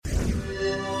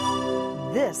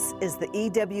This is the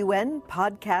EWN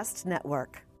Podcast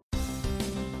Network.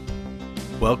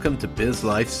 Welcome to Biz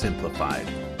Life Simplified,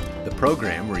 the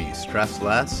program where you stress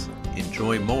less,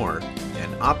 enjoy more,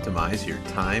 and optimize your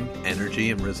time,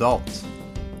 energy, and results.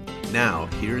 Now,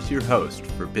 here's your host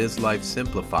for Biz Life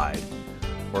Simplified,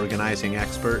 organizing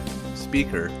expert,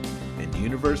 speaker, and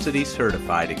university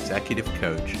certified executive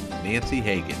coach, Nancy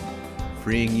Hagen,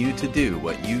 freeing you to do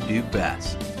what you do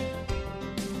best.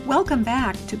 Welcome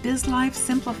back to Biz Life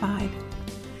Simplified.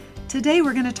 Today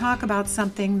we're going to talk about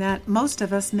something that most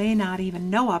of us may not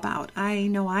even know about. I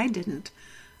know I didn't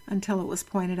until it was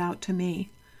pointed out to me.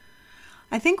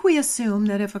 I think we assume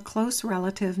that if a close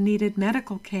relative needed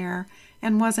medical care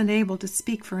and wasn't able to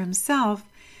speak for himself,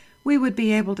 we would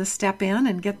be able to step in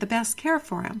and get the best care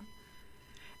for him.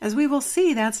 As we will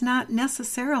see, that's not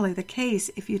necessarily the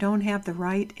case if you don't have the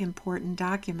right important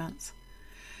documents.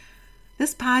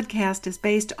 This podcast is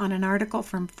based on an article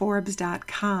from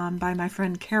Forbes.com by my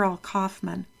friend Carol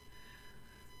Kaufman.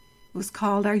 It was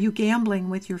called, "Are You Gambling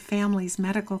with Your Family's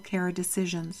Medical Care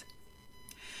Decisions?"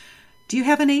 Do you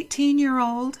have an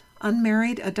 18-year-old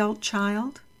unmarried adult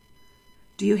child?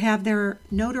 Do you have their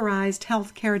notarized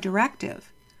Healthcare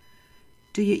Directive?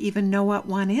 Do you even know what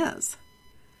one is?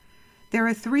 There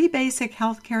are 3 basic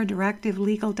Healthcare Directive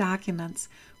legal documents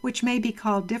which may be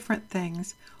called different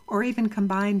things or even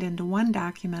combined into one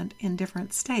document in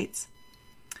different states.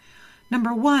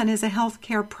 Number 1 is a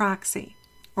healthcare proxy,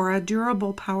 or a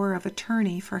durable power of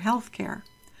attorney for healthcare,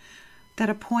 that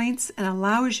appoints and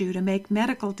allows you to make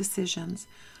medical decisions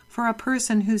for a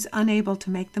person who's unable to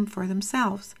make them for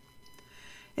themselves.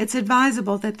 It's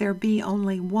advisable that there be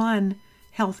only one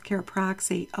healthcare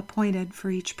proxy appointed for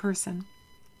each person.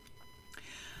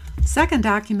 Second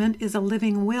document is a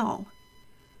living will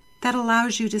that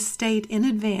allows you to state in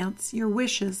advance your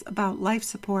wishes about life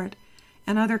support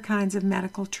and other kinds of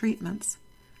medical treatments.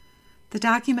 The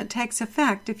document takes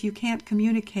effect if you can't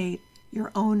communicate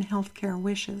your own healthcare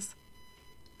wishes.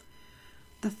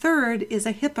 The third is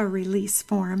a HIPAA release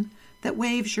form that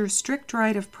waives your strict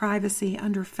right of privacy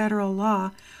under federal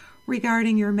law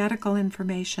regarding your medical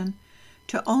information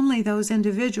to only those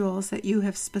individuals that you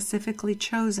have specifically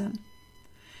chosen.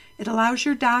 It allows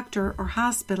your doctor or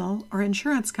hospital or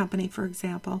insurance company, for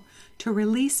example, to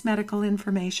release medical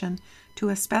information to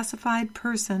a specified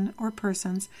person or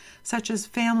persons, such as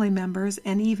family members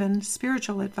and even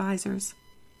spiritual advisors.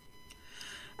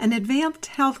 An advanced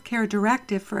healthcare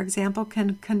directive, for example,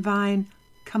 can combine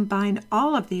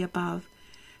all of the above,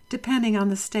 depending on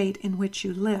the state in which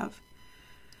you live.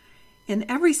 In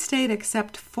every state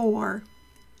except 4,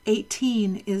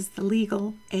 18 is the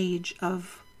legal age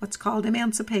of what's called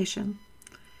emancipation.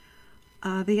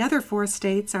 The other 4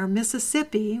 states are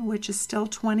Mississippi, which is still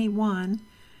 21,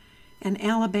 and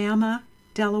Alabama,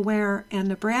 Delaware, and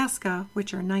Nebraska,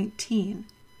 which are 19.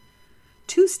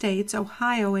 2 states,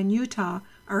 Ohio and Utah,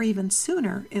 are even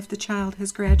sooner if the child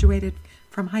has graduated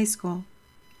from high school.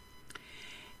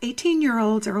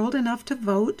 18-year-olds are old enough to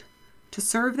vote, to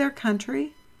serve their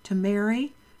country, to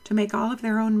marry, to make all of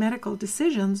their own medical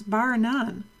decisions, bar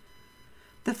none.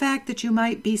 The fact that you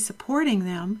might be supporting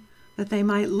them, that they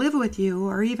might live with you,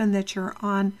 or even that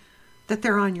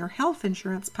they're on your health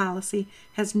insurance policy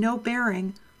has no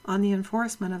bearing on the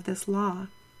enforcement of this law.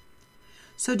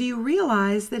 So do you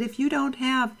realize that if you don't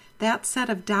have that set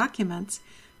of documents,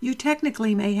 you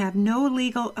technically may have no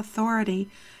legal authority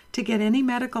to get any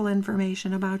medical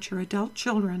information about your adult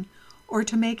children or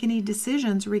to make any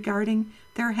decisions regarding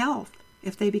their health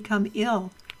if they become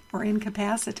ill or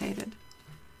incapacitated?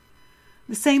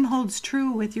 The same holds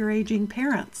true with your aging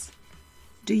parents.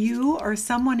 Do you or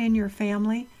someone in your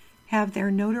family have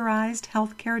their notarized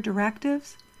healthcare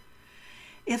directives?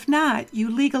 If not, you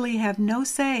legally have no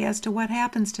say as to what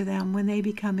happens to them when they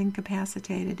become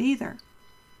incapacitated either.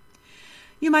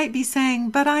 You might be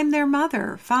saying, "But I'm their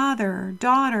mother, father,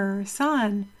 daughter,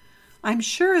 son. I'm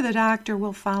sure the doctor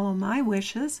will follow my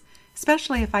wishes,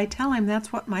 especially if I tell him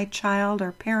that's what my child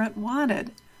or parent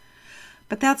wanted."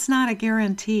 But that's not a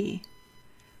guarantee.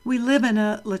 We live in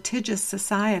a litigious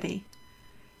society.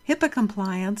 HIPAA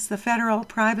compliance, the federal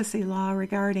privacy law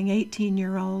regarding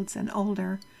 18-year-olds and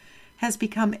older, has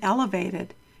become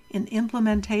elevated in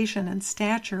implementation and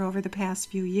stature over the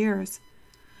past few years.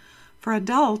 For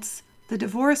adults, the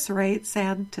divorce rate,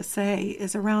 sad to say,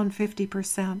 is around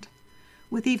 50%,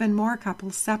 with even more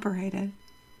couples separated.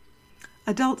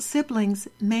 Adult siblings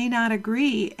may not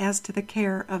agree as to the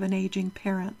care of an aging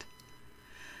parent.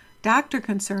 Doctor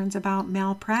concerns about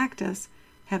malpractice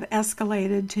have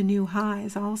escalated to new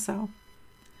highs also.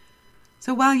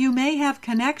 So while you may have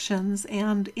connections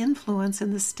and influence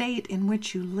in the state in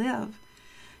which you live,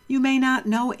 You may not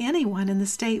know anyone in the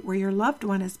state where your loved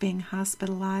one is being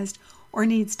hospitalized or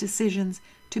needs decisions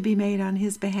to be made on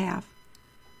his behalf.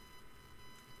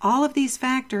 All of these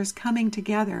factors coming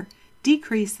together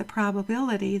decrease the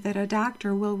probability that a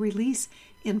doctor will release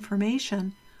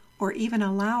information or even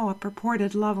allow a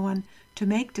purported loved one to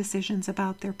make decisions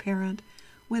about their parent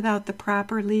without the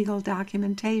proper legal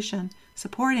documentation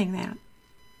supporting that.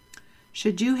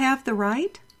 Should you have the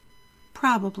right?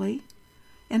 Probably.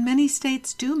 And many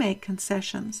states do make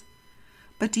concessions.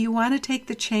 But do you want to take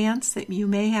the chance that you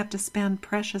may have to spend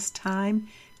precious time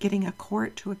getting a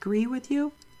court to agree with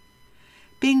you?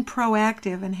 Being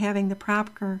proactive and having the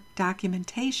proper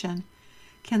documentation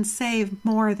can save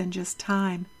more than just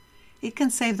time. It can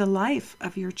save the life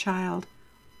of your child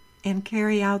and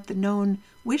carry out the known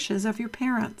wishes of your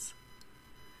parents.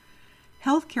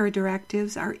 Healthcare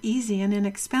directives are easy and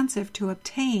inexpensive to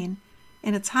obtain,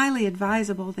 and it's highly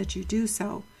advisable that you do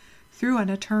so through an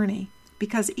attorney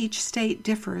because each state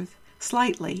differs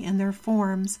slightly in their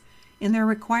forms, in their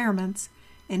requirements,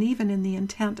 and even in the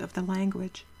intent of the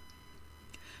language.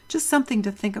 Just something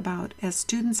to think about as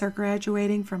students are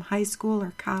graduating from high school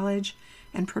or college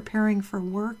and preparing for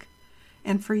work,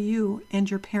 and for you and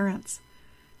your parents.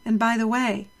 And by the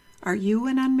way, are you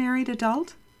an unmarried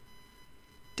adult?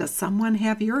 Does someone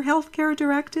have your healthcare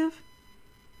directive?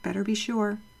 Better be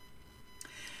sure.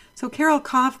 So Carol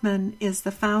Kaufman is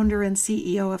the founder and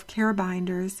CEO of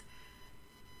CareBinders,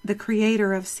 the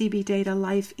creator of CB Data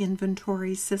Life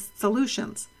Inventory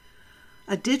Solutions,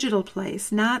 a digital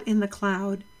place, not in the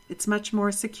cloud. It's much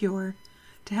more secure,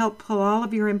 to help pull all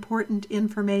of your important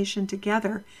information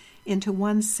together into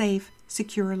one safe,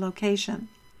 secure location.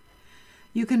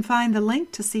 You can find the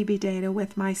link to CB Data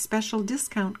with my special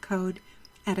discount code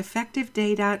at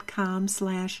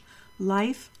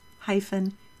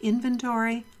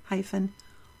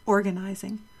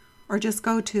effectiveday.com/life-inventory-organizing, or just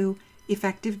go to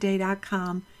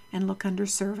effectiveday.com and look under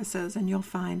services and you'll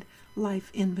find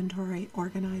Life Inventory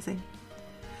Organizing.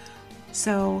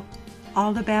 So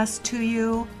all the best to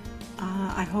you.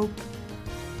 I hope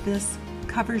this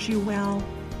covers you well,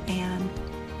 and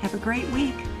have a great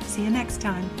week. See you next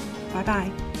time.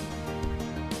 Bye-bye.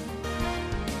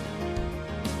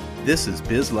 This is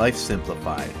Biz Life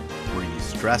Simplified, where you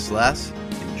stress less,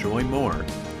 enjoy more,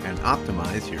 and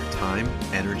optimize your time,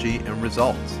 energy, and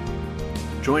results.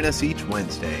 Join us each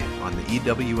Wednesday on the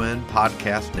EWN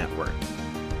Podcast Network.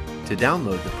 To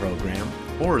download the program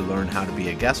or learn how to be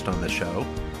a guest on the show,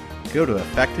 go to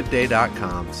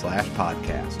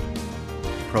effectiveday.com/podcast.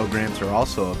 Programs are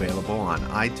also available on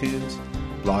iTunes,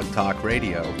 Blog Talk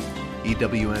Radio,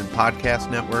 EWN Podcast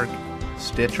Network,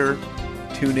 Stitcher,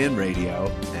 TuneIn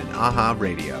Radio, and AHA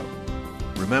Radio.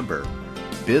 Remember,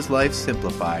 Biz Life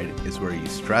Simplified is where you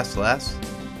stress less,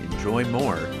 enjoy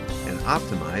more, and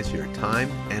optimize your time,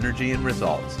 energy, and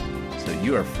results so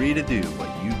you are free to do what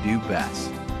you do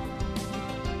best.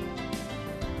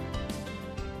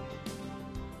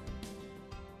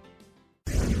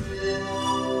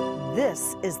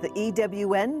 This is the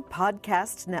EWN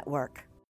Podcast Network.